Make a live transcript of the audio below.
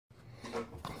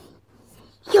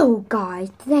Yo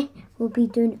guys, today we'll be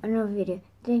doing another video.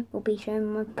 Today we'll be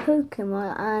showing my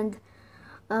Pokemon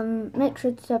and make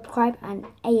sure to subscribe and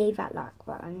AA that like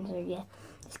button. So yeah,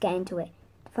 let's get into it.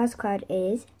 The first card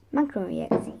is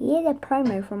Magnemite EX. He is a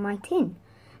promo from my tin,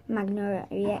 Magnemite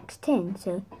EX tin.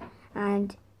 So,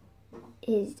 and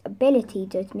his ability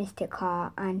does Mystic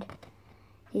Heart and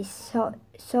his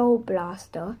Soul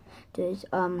Blaster does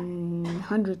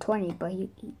 120, but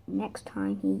next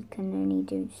time he can only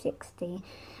do 60,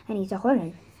 and he's a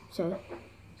holo, so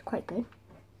it's quite good.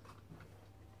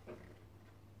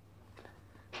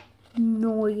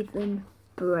 Northern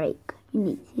Break. You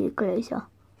need to see it closer.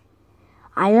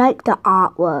 I like the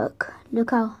artwork.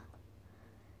 Look how.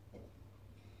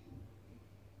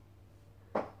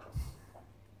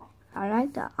 I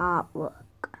like the artwork.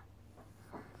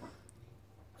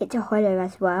 It's a holo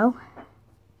as well.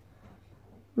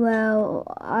 Well,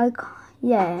 I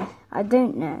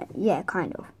don't know. Yeah,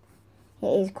 kind of. It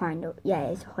is kind of. Yeah,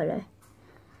 it's a holo.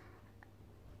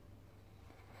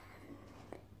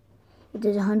 It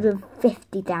does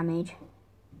 150 damage.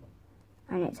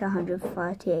 And it's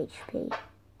 130 HP.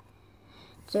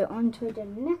 So on to the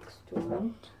next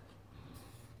one.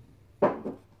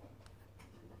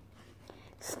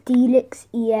 Steelix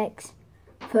EX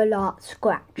Full Art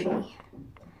Scratchy.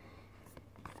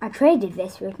 I traded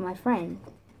this with my friend.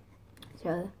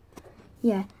 So,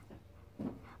 yeah.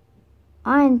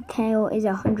 Iron Tail is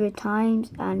 100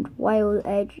 times and Whale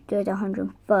Edge does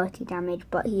 130 damage,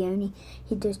 but he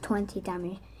does 20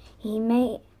 damage.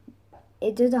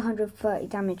 It does 130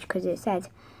 damage because it says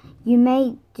you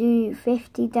may do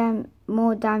 50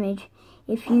 more damage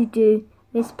if you do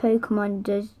this Pokemon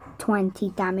does 20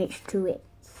 damage to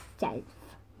itself.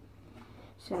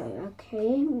 So,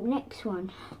 okay, next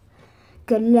one.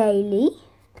 Glalie,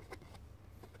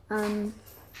 the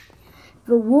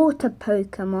water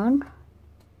Pokemon.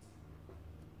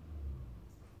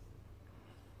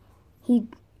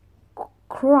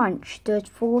 Crunch does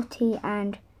 40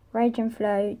 and Rage and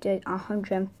Flow does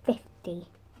 150.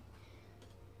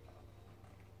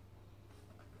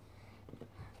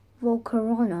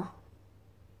 Volcarona,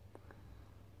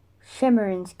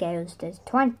 Shimmering Scales does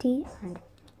 20 and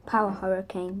Power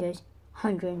Hurricane does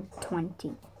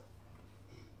 120.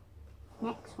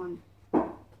 Next one.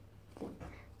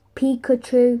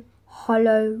 Pikachu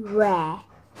Holo Rare.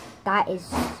 That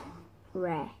is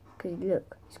rare. Because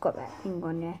look, it's got that thing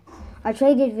on there. I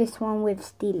traded this one with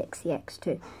Steelix EX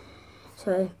too.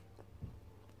 So,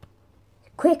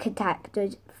 Quick Attack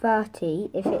does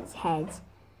 30 if it's heads.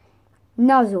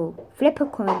 Nuzzle. Flip a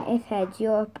coin. If heads,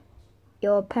 your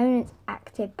opponent's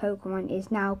active Pokemon is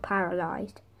now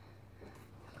paralyzed.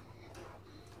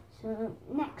 So,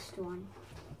 next one.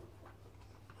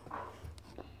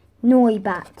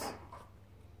 Noibat.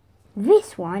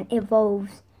 This one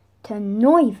evolves to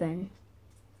Noivern.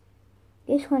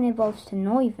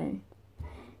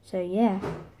 So yeah.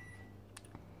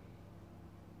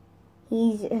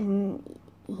 He's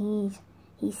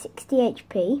 60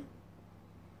 HP.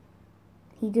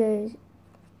 He does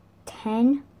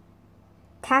 10.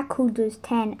 Tackle does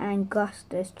 10 and Gust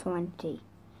does 20.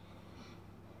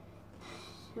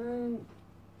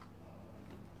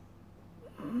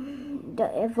 The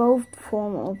evolved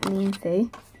form of Mienfoo.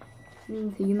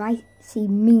 You might see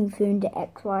Mienfoo in the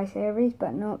XY series,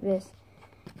 but not this.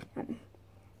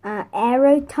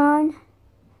 Aeroton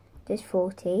does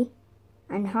 40,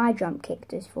 and High Jump Kick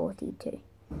does 42,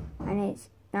 and it's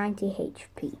 90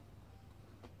 HP.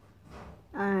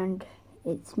 And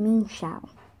it's Mienshao.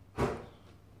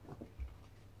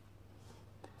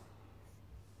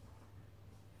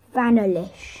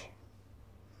 Vanillish.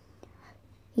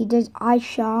 He does Ice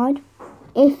Shard.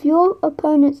 If your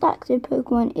opponent's active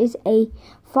Pokemon is a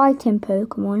fighting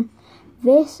Pokemon,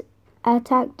 this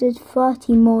attack does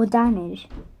 30 more damage.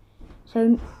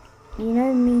 So, you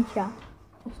know Misha I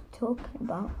was talking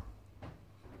about?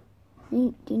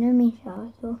 Do you know Misha I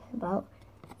was talking about?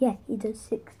 Yeah, he does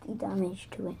 60 damage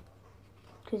to it.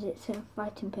 Because it's a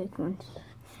fighting Pokemon.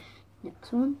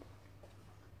 Next one.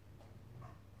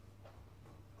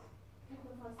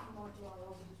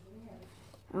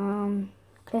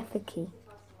 Klefki.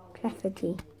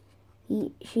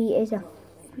 She is a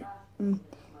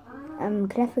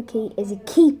Klefki is a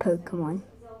key Pokemon.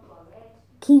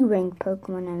 Key ring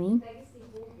Pokemon, I mean.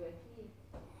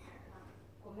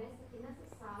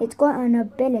 It's got an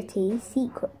ability,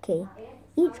 Secret Key.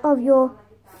 Each of your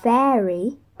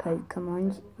fairy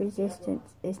Pokemon's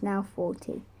resistance is now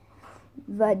 40.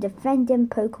 The defending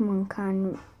Pokemon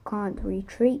can't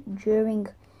retreat during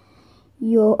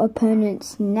your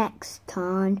opponent's next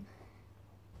turn,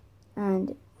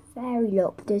 and Fairy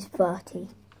Lock does 30.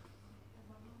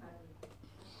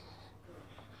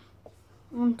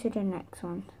 On to the next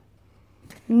one.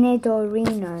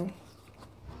 Nidorino.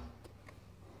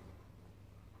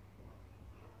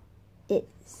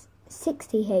 It's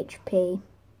 60 HP.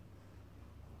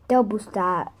 Double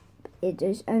stat. It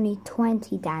does only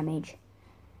 20 damage.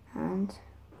 And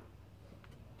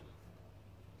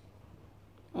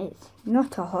it's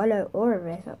not a holo or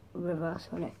a reverse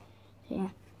holo. So yeah.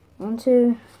 On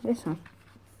to this one.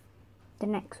 The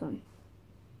next one.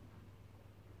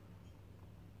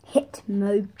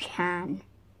 Hitmonchan.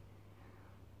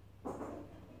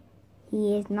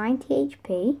 He is 90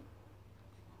 HP.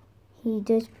 He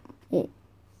does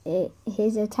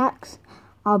his attacks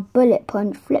are bullet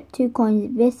punch, flip 2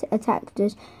 coins. This attack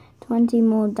does 20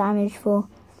 more damage for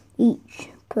each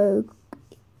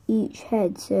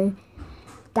head. So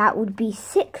that would be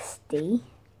 60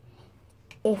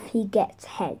 if he gets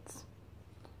heads.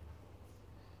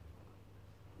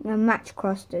 Now Match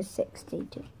Cross does 60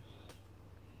 too.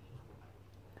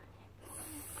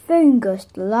 Fungus,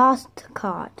 the last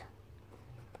card.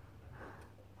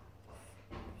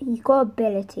 He's got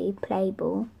ability, Play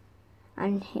Ball,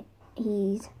 and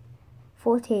he's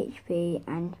 40 HP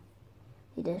and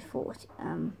he does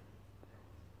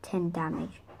 10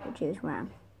 damage, which is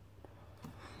ram.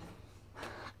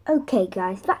 Okay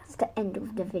guys, that's the end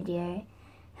of the video.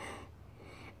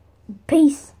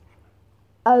 Peace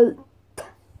out.